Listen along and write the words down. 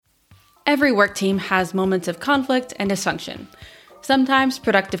Every work team has moments of conflict and dysfunction. Sometimes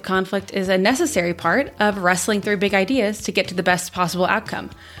productive conflict is a necessary part of wrestling through big ideas to get to the best possible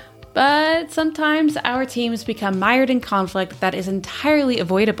outcome. But sometimes our teams become mired in conflict that is entirely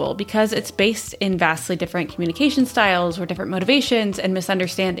avoidable because it's based in vastly different communication styles or different motivations and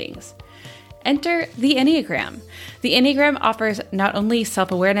misunderstandings. Enter the Enneagram. The Enneagram offers not only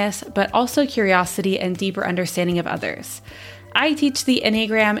self-awareness, but also curiosity and deeper understanding of others. I teach the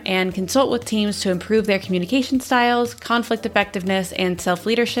Enneagram and consult with teams to improve their communication styles, conflict effectiveness, and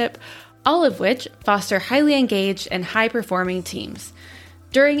self-leadership, all of which foster highly engaged and high-performing teams.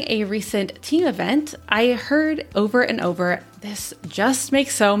 During a recent team event, I heard over and over, "This just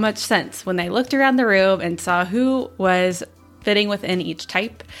makes so much sense," when I looked around the room and saw who was fitting within each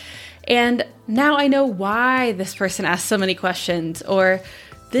type. And now I know why this person asked so many questions, or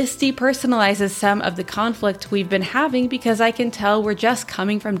this depersonalizes some of the conflict we've been having because I can tell we're just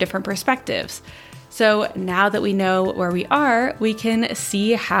coming from different perspectives. So now that we know where we are, we can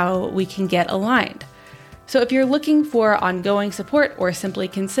see how we can get aligned. So if you're looking for ongoing support or simply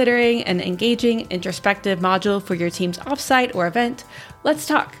considering an engaging introspective module for your team's offsite or event, let's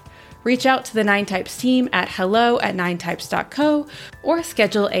talk. Reach out to the 9Types team at hello@9types.co or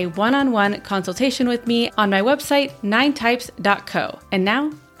schedule a one-on-one consultation with me on my website, 9types.co. And now,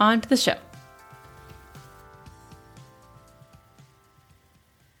 on to the show.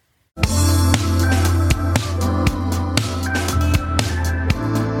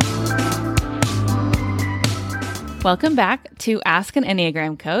 Welcome back to Ask an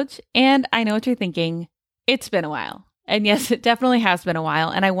Enneagram Coach. And I know what you're thinking. It's been a while. And yes, it definitely has been a while.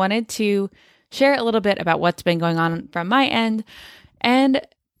 And I wanted to share a little bit about what's been going on from my end and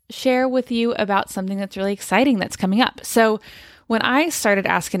share with you about something that's really exciting that's coming up. So when I started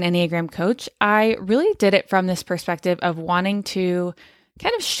Ask an Enneagram Coach, I really did it from this perspective of wanting to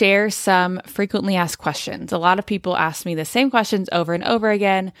kind of share some frequently asked questions. A lot of people ask me the same questions over and over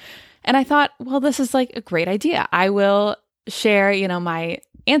again. And I thought, well, this is like a great idea. I will share, my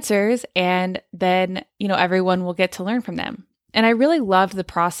answers, and then, everyone will get to learn from them. And I really loved the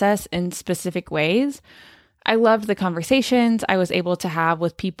process in specific ways. I loved the conversations I was able to have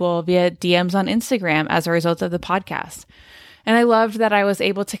with people via DMs on Instagram as a result of the podcast. And I loved that I was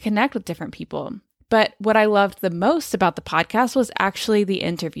able to connect with different people. But what I loved the most about the podcast was actually the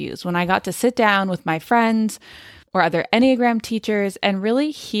interviews, when I got to sit down with my friends or other Enneagram teachers and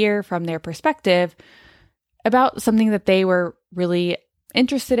really hear from their perspective about something that they were really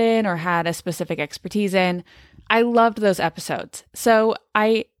interested in or had a specific expertise in. I loved those episodes. So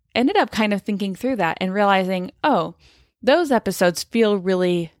I ended up kind of thinking through that and realizing, oh, those episodes feel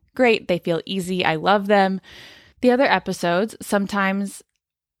really great. They feel easy. I love them. The other episodes sometimes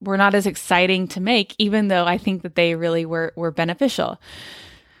were not as exciting to make, even though I think that they really were beneficial.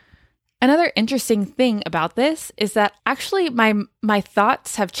 Another interesting thing about this is that actually my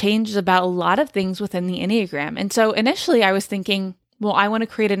thoughts have changed about a lot of things within the Enneagram. And so initially I was thinking, well, I want to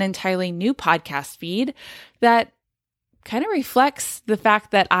create an entirely new podcast feed that kind of reflects the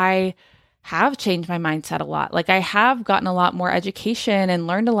fact that I have changed my mindset a lot. Like I have gotten a lot more education and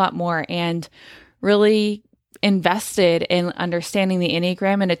learned a lot more and really invested in understanding the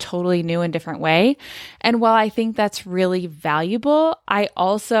Enneagram in a totally new and different way. And while I think that's really valuable, I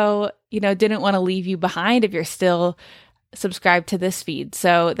also, didn't want to leave you behind if you're still subscribed to this feed.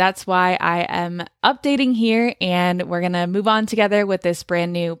 So that's why I am updating here, and we're going to move on together with this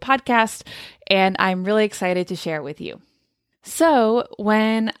brand new podcast. And I'm really excited to share it with you. So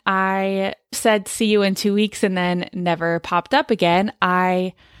when I said see you in 2 weeks and then never popped up again,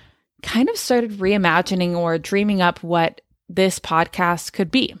 I kind of started reimagining or dreaming up what this podcast could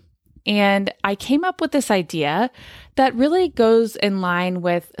be. And I came up with this idea that really goes in line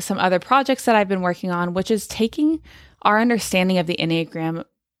with some other projects that I've been working on, which is taking our understanding of the Enneagram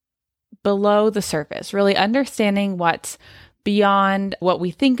below the surface, really understanding what's beyond what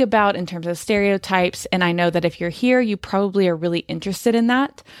we think about in terms of stereotypes. And I know that if you're here, you probably are really interested in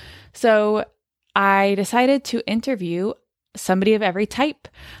that. So I decided to interview somebody of every type,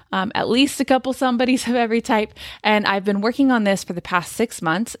 at least a couple somebodies of every type. And I've been working on this for the past 6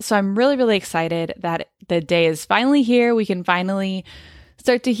 months. So I'm really, really excited that the day is finally here. We can finally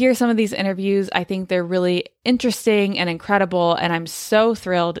start to hear some of these interviews. I think they're really interesting and incredible. And I'm so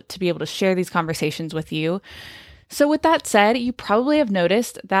thrilled to be able to share these conversations with you. So with that said, you probably have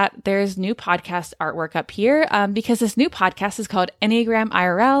noticed that there's new podcast artwork up here because this new podcast is called Enneagram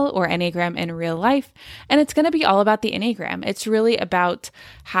IRL, or Enneagram in Real Life. And it's going to be all about the Enneagram. It's really about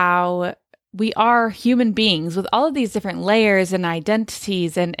how we are human beings with all of these different layers and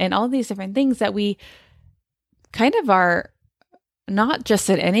identities and all of these different things that we kind of are not just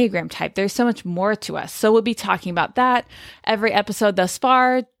an Enneagram type. There's so much more to us. So we'll be talking about that every episode thus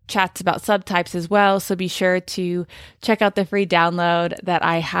far, chats about subtypes as well. So be sure to check out the free download that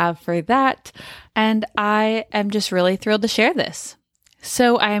I have for that. And I am just really thrilled to share this.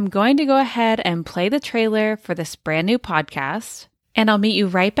 So I am going to go ahead and play the trailer for this brand new podcast. And I'll meet you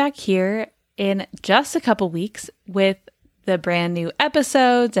right back here in just a couple weeks with the brand new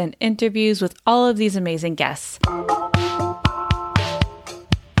episodes and interviews with all of these amazing guests.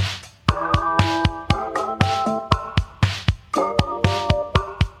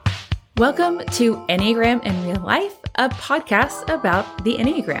 Welcome to Enneagram in Real Life, a podcast about the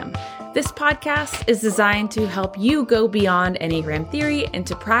Enneagram. This podcast is designed to help you go beyond Enneagram theory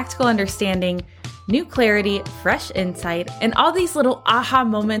into practical understanding, new clarity, fresh insight, and all these little aha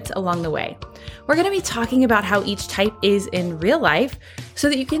moments along the way. We're going to be talking about how each type is in real life so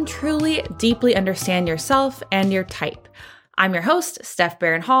that you can truly, deeply understand yourself and your type. I'm your host, Steph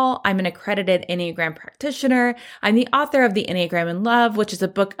Barron-Hall. I'm an accredited Enneagram practitioner. I'm the author of The Enneagram in Love, which is a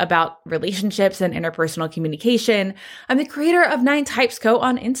book about relationships and interpersonal communication. I'm the creator of 9 Types Co.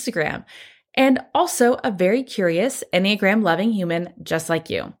 on Instagram, and also a very curious Enneagram-loving human just like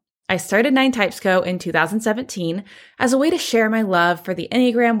you. I started 9 Types Co. in 2017 as a way to share my love for the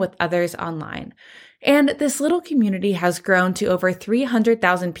Enneagram with others online. And this little community has grown to over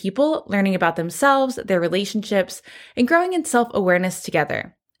 300,000 people learning about themselves, their relationships, and growing in self-awareness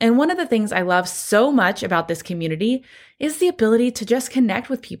together. And one of the things I love so much about this community is the ability to just connect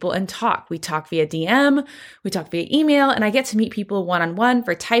with people and talk. We talk via DM, we talk via email, and I get to meet people one-on-one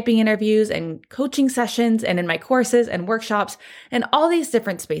for typing interviews and coaching sessions and in my courses and workshops and all these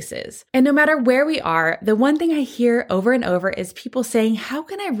different spaces. And no matter where we are, the one thing I hear over and over is people saying, how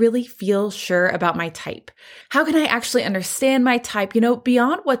can I really feel sure about my type? How can I actually understand my type,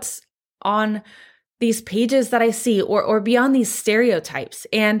 beyond what's on these pages that I see or beyond these stereotypes?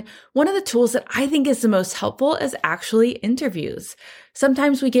 And one of the tools that I think is the most helpful is actually interviews.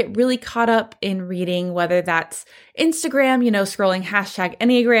 Sometimes we get really caught up in reading, whether that's Instagram, scrolling hashtag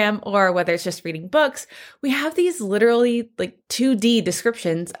Enneagram, or whether it's just reading books. We have these literally like 2D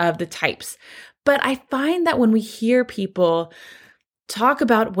descriptions of the types. But I find that when we hear people talk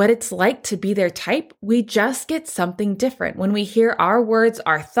about what it's like to be their type, we just get something different. When we hear our words,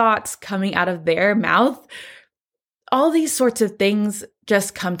 our thoughts coming out of their mouth, all these sorts of things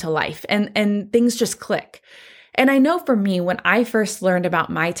just come to life and things just click. And I know for me, when I first learned about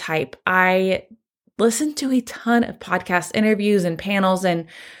my type, I listened to a ton of podcast interviews and panels, and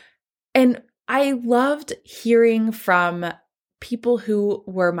I loved hearing from people who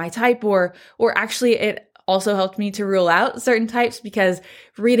were my type, or actually it also helped me to rule out certain types, because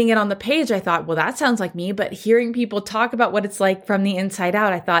reading it on the page, I thought, well, that sounds like me. But hearing people talk about what it's like from the inside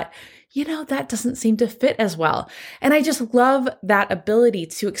out, I thought, that doesn't seem to fit as well. And I just love that ability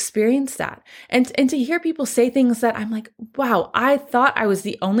to experience that and to hear people say things that I'm like, wow, I thought I was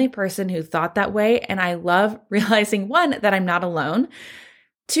the only person who thought that way. And I love realizing, 1, that I'm not alone.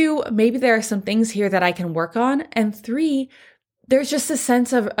 2, maybe there are some things here that I can work on. And 3, there's just a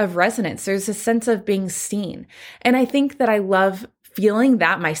sense of resonance. There's a sense of being seen. And I think that I love feeling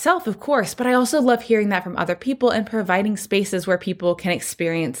that myself, of course, but I also love hearing that from other people and providing spaces where people can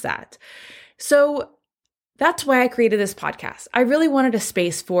experience that. So that's why I created this podcast. I really wanted a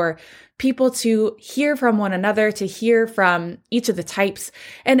space for people to hear from one another, to hear from each of the types.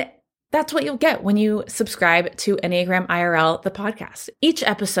 And that's what you'll get when you subscribe to Enneagram IRL, the podcast. Each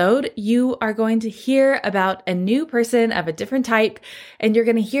episode, you are going to hear about a new person of a different type, and you're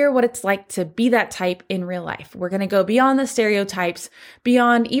going to hear what it's like to be that type in real life. We're going to go beyond the stereotypes,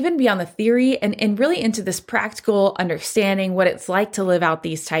 beyond the theory, and really into this practical understanding, what it's like to live out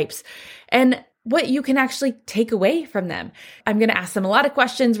these types, and what you can actually take away from them. I'm going to ask them a lot of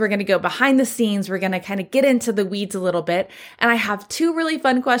questions. We're going to go behind the scenes. We're going to kind of get into the weeds a little bit. And I have 2 really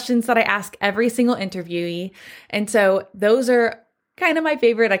fun questions that I ask every single interviewee. And so those are kind of my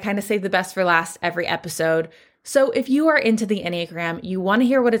favorite. I kind of save the best for last every episode. So if you are into the Enneagram, you want to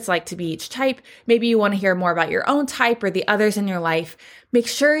hear what it's like to be each type, maybe you want to hear more about your own type or the others in your life, make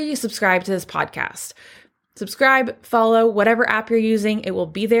sure you subscribe to this podcast. Subscribe, follow, whatever app you're using. It will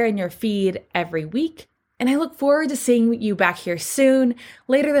be there in your feed every week. And I look forward to seeing you back here soon,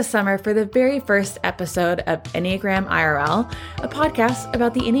 later this summer, for the very first episode of Enneagram IRL, a podcast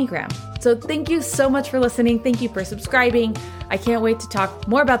about the Enneagram. So thank you so much for listening. Thank you for subscribing. I can't wait to talk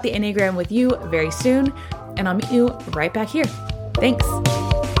more about the Enneagram with you very soon. And I'll meet you right back here. Thanks.